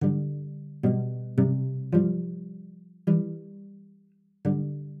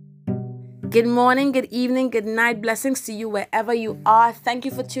Good morning, good evening, good night. Blessings to you wherever you are. Thank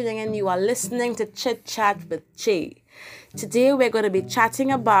you for tuning in. You are listening to Chit Chat with Che. Today we're going to be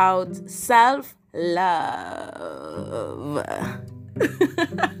chatting about self-love.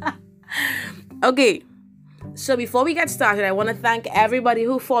 Okay, so before we get started, I want to thank everybody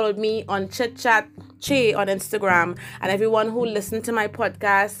who followed me on Chit Chat Che on Instagram and everyone who listened to my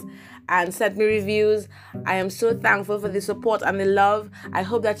podcast and sent me reviews. I am so thankful for the support and the love. I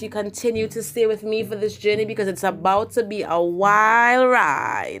hope that you continue to stay with me for this journey because it's about to be a wild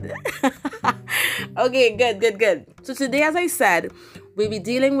ride. Okay, good. So today, as I said, we'll be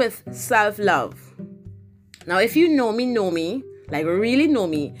dealing with self-love. Now, if you know me, like really know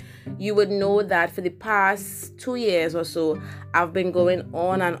me, you would know that for the past 2 years or so, I've been going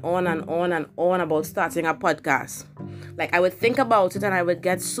on and on about starting a podcast. Like, I would think about it and I would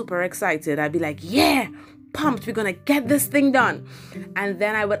get super excited. I'd be like, yeah, pumped, we're gonna get this thing done. And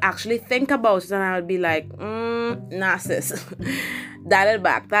then I would actually think about it and I would be like, nah sis, dial it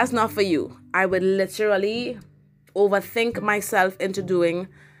back. That's not for you. I would literally overthink myself into doing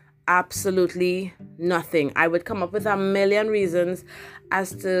absolutely nothing. I would come up with a million reasons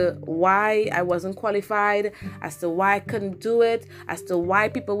as to why I wasn't qualified, as to why I couldn't do it, as to why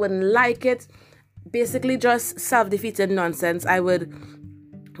people wouldn't like it. Basically just self-defeated nonsense. I would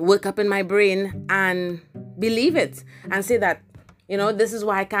wake up in my brain and believe it and say that, this is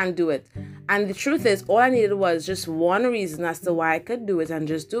why I can't do it. And the truth is, all I needed was just one reason as to why I could do it and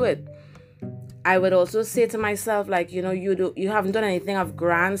just do it. I would also say to myself, like, you haven't done anything of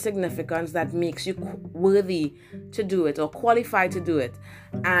grand significance that makes you worthy to do it or qualified to do it.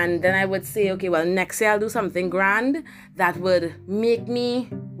 And then I would say, okay, well, next year I'll do something grand that would make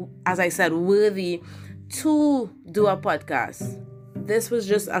me, as I said, worthy to do a podcast. This was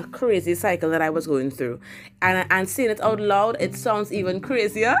just a crazy cycle that I was going through. And saying it out loud, it sounds even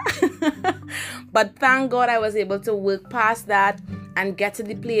crazier. But thank God I was able to work past that and get to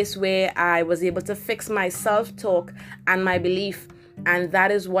the place where I was able to fix my self-talk and my belief. And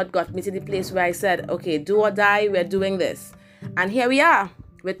that is what got me to the place where I said, okay, do or die, we're doing this. And here we are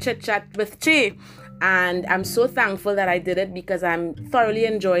with Chit Chat with Che. And I'm so thankful that I did it because I'm thoroughly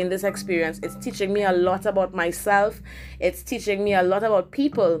enjoying this experience. It's teaching me a lot about myself. It's teaching me a lot about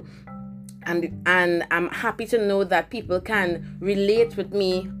people. And I'm happy to know that people can relate with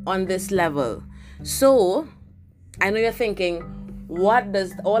me on this level. So I know you're thinking, what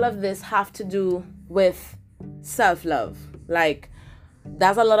does all of this have to do with self-love? Like,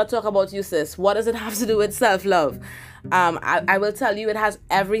 there's a lot of talk about you, sis. What does it have to do with self-love? I will tell you, it has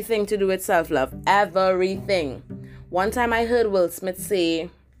everything to do with self-love. Everything. One time I heard Will Smith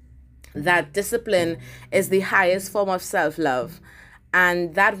say that discipline is the highest form of self-love.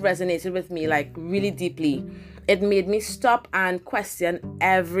 And that resonated with me, like, really deeply. It made me stop and question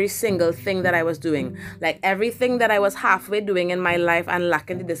every single thing that I was doing. Like, everything that I was halfway doing in my life and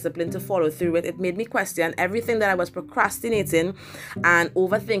lacking the discipline to follow through with. It made me question everything that I was procrastinating and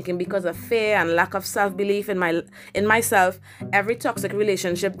overthinking because of fear and lack of self-belief in myself. Every toxic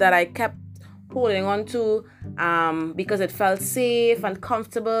relationship that I kept holding on to because it felt safe and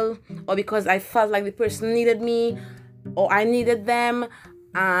comfortable, or because I felt like the person needed me or I needed them.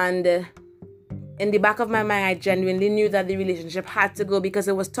 And in the back of my mind, I genuinely knew that the relationship had to go because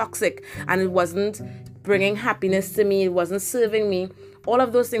it was toxic and it wasn't bringing happiness to me. It wasn't serving me. All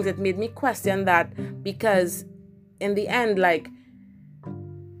of those things, it made me question that, because in the end, like,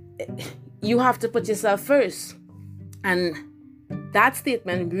 you have to put yourself first. And that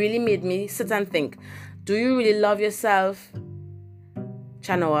statement really made me sit and think, do you really love yourself,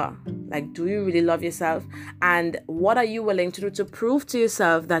 Chanoa? Like, do you really love yourself? And what are you willing to do to prove to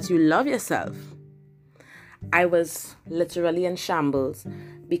yourself that you love yourself? I was literally in shambles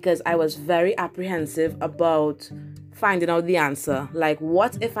because I was very apprehensive about finding out the answer. Like,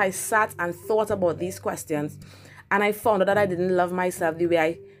 what if I sat and thought about these questions and I found out that I didn't love myself the way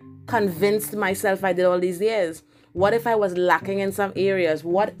I convinced myself I did all these years? What if I was lacking in some areas?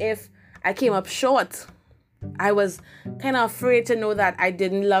 What if I came up short? I was kind of afraid to know that I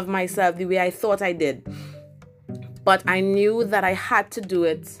didn't love myself the way I thought I did. But I knew that I had to do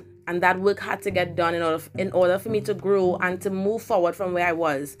it. And that work had to get done in order for me to grow and to move forward from where I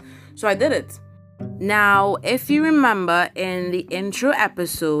was. So I did it. Now, if you remember in the intro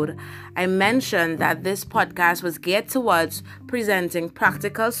episode, I mentioned that this podcast was geared towards presenting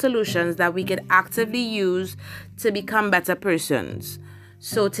practical solutions that we could actively use to become better persons.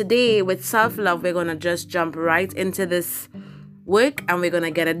 So today, with self-love, we're going to just jump right into this work and we're going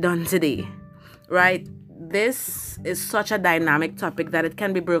to get it done today, right? This is such a dynamic topic that it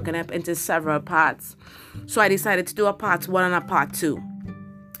can be broken up into several parts. So I decided to do a part 1 and a part 2.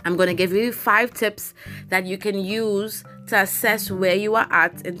 I'm going to give you 5 tips that you can use to assess where you are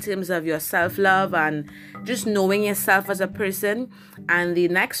at in terms of your self-love and just knowing yourself as a person. And the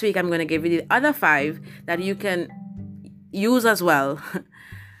next week, I'm going to give you the other 5 that you can use as well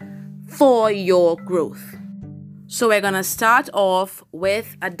for your growth. So we're going to start off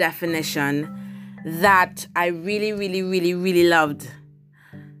with a definition that I really loved.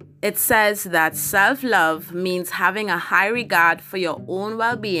 It says that self-love means having a high regard for your own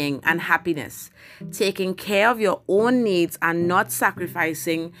well-being and happiness, taking care of your own needs and not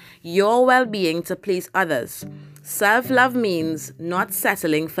sacrificing your well-being to please others. Self-love means not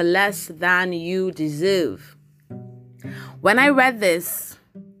settling for less than you deserve. When I read this,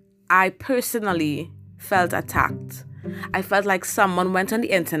 I personally felt attacked. I felt like someone went on the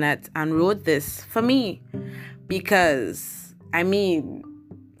internet and wrote this for me because,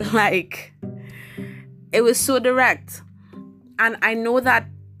 like, it was so direct. And I know that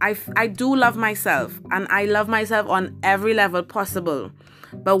I do love myself, and I love myself on every level possible.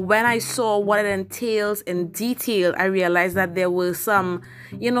 But when I saw what it entails in detail, I realized that there were some,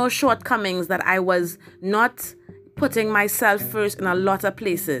 shortcomings, that I was not putting myself first in a lot of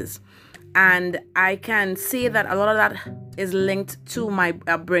places. And I can say that a lot of that is linked to my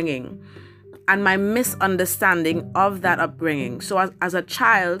upbringing and my misunderstanding of that upbringing. So as a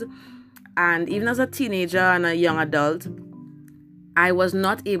child, and even as a teenager and a young adult, I was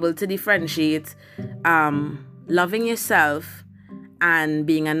not able to differentiate loving yourself and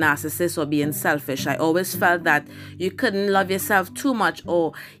being a narcissist or being selfish. I always felt that you couldn't love yourself too much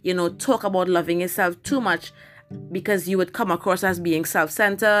or, talk about loving yourself too much, because you would come across as being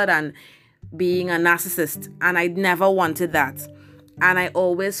self-centered and being a narcissist. And I never wanted that. And I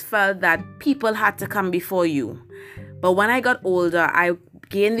always felt that people had to come before you. But when I got older, I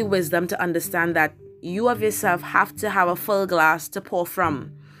gained the wisdom to understand that you of yourself have to have a full glass to pour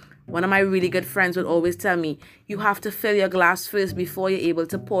from. One of my really good friends would always tell me, you have to fill your glass first before you're able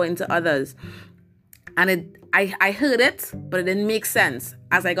to pour into others. And I heard it, but it didn't make sense.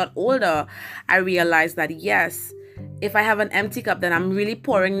 As I got older, I realized that yes, if I have an empty cup, then I'm really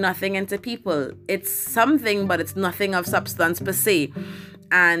pouring nothing into people. It's something, but it's nothing of substance per se.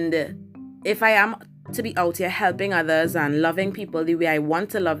 And if I am to be out here helping others and loving people the way I want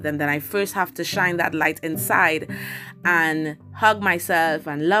to love them, then I first have to shine that light inside and hug myself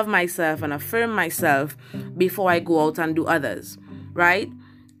and love myself and affirm myself before I go out and do others, right?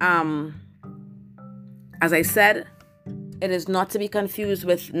 As I said, it is not to be confused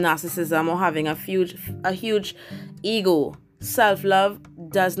with narcissism or having a huge ego. Self-love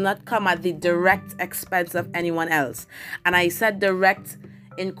does not come at the direct expense of anyone else. And I said direct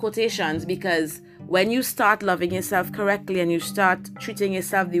in quotations because when you start loving yourself correctly and you start treating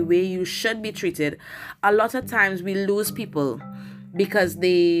yourself the way you should be treated, a lot of times we lose people because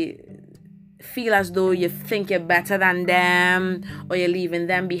they feel as though you think you're better than them or you're leaving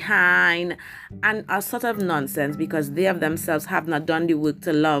them behind, and a sort of nonsense because they of themselves have not done the work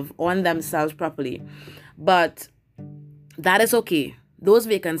to love on themselves properly. But that is okay. Those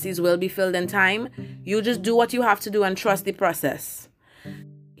vacancies will be filled in time. You just do what you have to do and trust the process.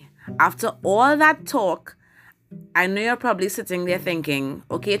 After all that talk, I know you're probably sitting there thinking,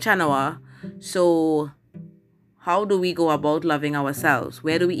 okay, Chanoa, so how do we go about loving ourselves?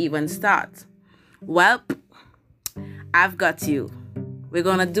 Where do we even start? Well, I've got you. We're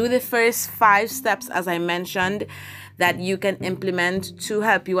going to do the first 5 steps, as I mentioned, that you can implement to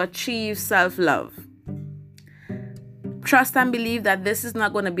help you achieve self-love. Trust and believe that this is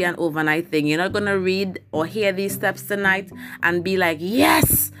not going to be an overnight thing. You're not going to read or hear these steps tonight and be like,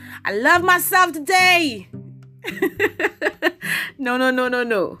 yes, I love myself today.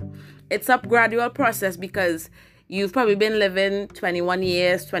 No. It's a gradual process because you've probably been living 21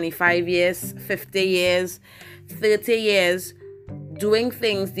 years, 25 years, 50 years, 30 years, doing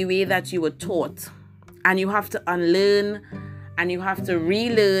things the way that you were taught. And you have to unlearn, and you have to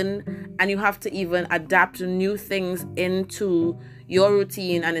relearn, and you have to even adapt new things into your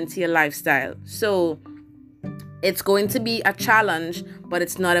routine and into your lifestyle. So it's going to be a challenge, but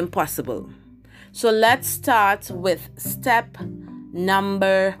it's not impossible. So let's start with step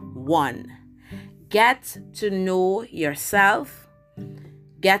number 1. Get to know yourself,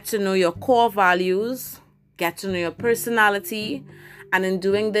 get to know your core values, get to know your personality, and in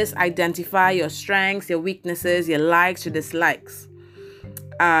doing this, identify your strengths, your weaknesses, your likes, your dislikes.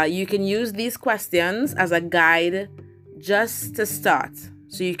 You can use these questions as a guide just to start.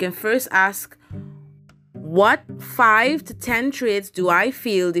 So you can first ask, what 5 to 10 traits do I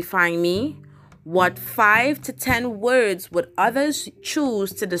feel define me? What 5 to 10 words would others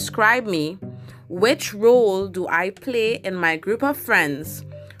choose to describe me? Which role do I play in my group of friends?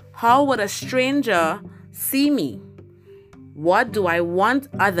 How would a stranger see me? What do I want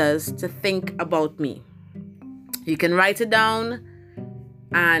others to think about me? You can write it down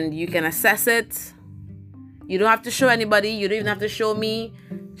and you can assess it. You don't have to show anybody. You don't even have to show me.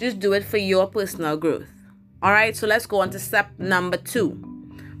 Just do it for your personal growth. All right, so let's go on to step number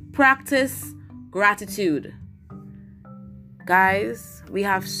 2. Practice gratitude. Guys, we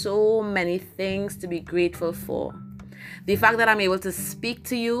have so many things to be grateful for. The fact that I'm able to speak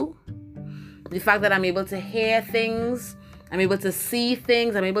to you, the fact that I'm able to hear things, I'm able to see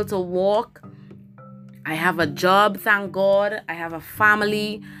things, I'm able to walk. I have a job, thank God. I have a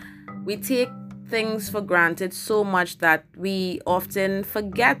family. We take things for granted so much that we often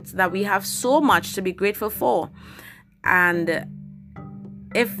forget that we have so much to be grateful for. And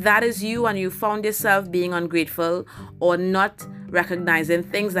if that is you and you found yourself being ungrateful or not recognizing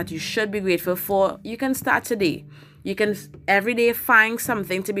things that you should be grateful for, you can start today. You can every day find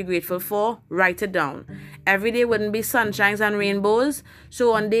something to be grateful for, write it down. Every day wouldn't be sunshines and rainbows.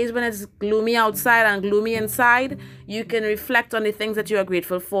 So on days when it's gloomy outside and gloomy inside, you can reflect on the things that you are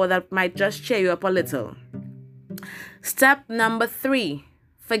grateful for that might just cheer you up a little. Step number 3,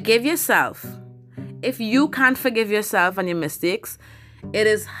 forgive yourself. If you can't forgive yourself and your mistakes, it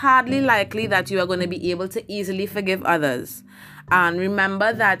is hardly likely that you are going to be able to easily forgive others. And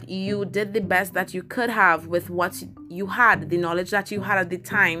remember that you did the best that you could have with what you had, the knowledge that you had at the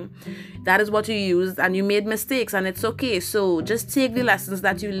time. That is what you used, and you made mistakes, and it's okay. So just take the lessons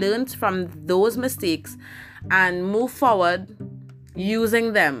that you learned from those mistakes and move forward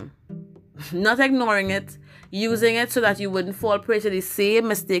using them. Not ignoring it, using it so that you wouldn't fall prey to the same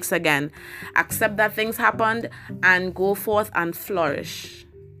mistakes again. Accept that things happened and go forth and flourish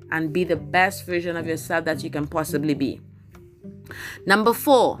and be the best version of yourself that you can possibly be. Number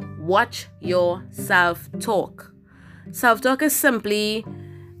 4, watch your self-talk. Self-talk is simply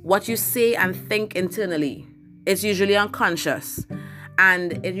what you say and think internally. It's usually unconscious,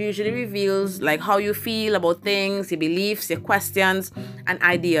 and it usually reveals like how you feel about things, your beliefs, your questions, and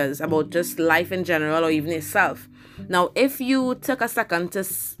ideas about just life in general or even yourself. Now, if you took a second to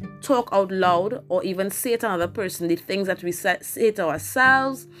talk out loud or even say to another person the things that we say to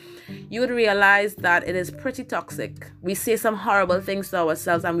ourselves, you would realize that it is pretty toxic. We say some horrible things to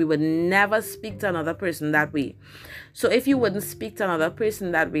ourselves and we would never speak to another person that way. So if you wouldn't speak to another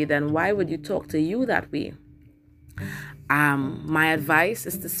person that way, then why would you talk to you that way? My advice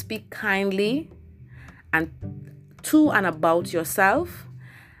is to speak kindly and to and about yourself,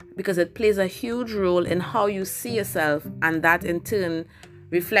 because it plays a huge role in how you see yourself, and that in turn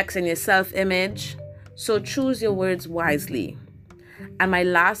reflects in your self-image. So choose your words wisely. And my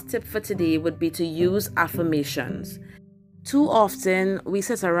last tip for today would be to use affirmations. Too often we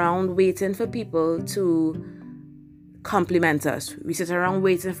sit around waiting for people to compliment us. We sit around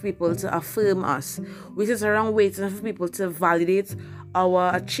waiting for people to affirm us. We sit around waiting for people to validate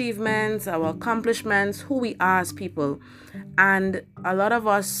our achievements, our accomplishments, who we are as people. And a lot of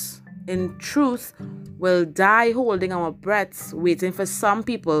us, in truth, will die holding our breaths, waiting for some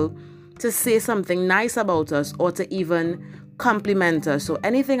people to say something nice about us or to even compliment us or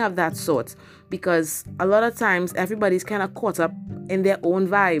anything of that sort, because a lot of times everybody's kind of caught up in their own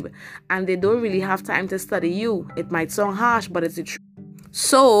vibe and they don't really have time to study you. It might sound harsh, but it's the truth.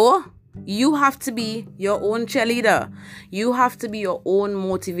 So you have to be your own cheerleader. You have to be your own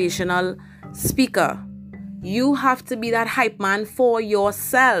motivational speaker. You have to be that hype man for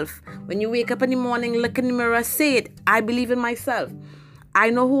yourself. When you wake up in the morning, look in the mirror, say it. I believe in myself. I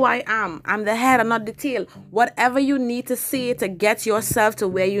know who I am. I'm the head and not the tail. Whatever you need to say to get yourself to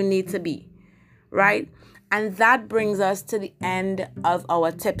where you need to be, right? And that brings us to the end of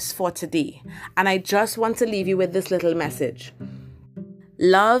our tips for today. And I just want to leave you with this little message.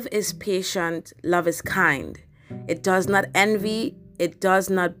 Love is patient. Love is kind. It does not envy. It does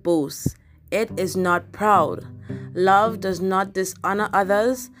not boast. It is not proud. Love does not dishonor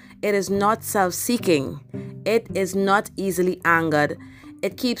others. It is not self-seeking. It is not easily angered.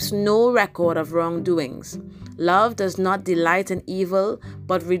 It keeps no record of wrongdoings. Love does not delight in evil,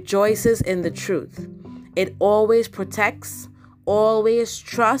 but rejoices in the truth. It always protects, always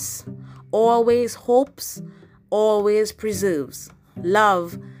trusts, always hopes, always preserves.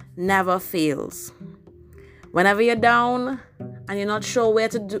 Love never fails. Whenever you're down and you're not sure where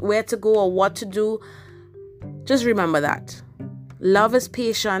to go or what to do, just remember that. Love is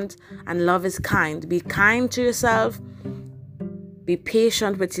patient and love is kind. Be kind to yourself. Be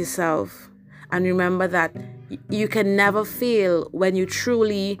patient with yourself. And remember that you can never fail when you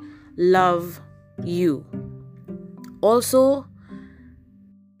truly love you. Also,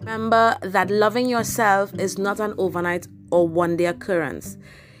 remember that loving yourself is not an overnight or one-day occurrence.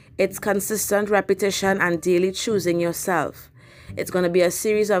 It's consistent repetition and daily choosing yourself. It's going to be a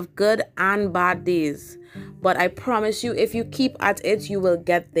series of good and bad days. But I promise you, if you keep at it, you will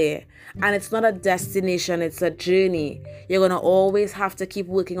get there. And it's not a destination, it's a journey. You're going to always have to keep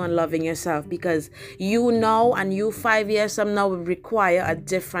working on loving yourself, because you now and you 5 years from now will require a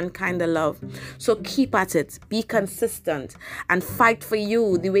different kind of love. So keep at it, be consistent, and fight for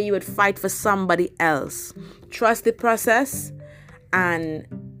you the way you would fight for somebody else. Trust the process and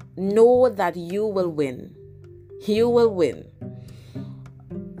know that you will win. You will win.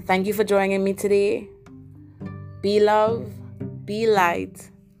 Thank you for joining me today. Be love, be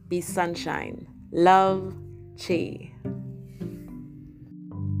light, be sunshine. Love, Che.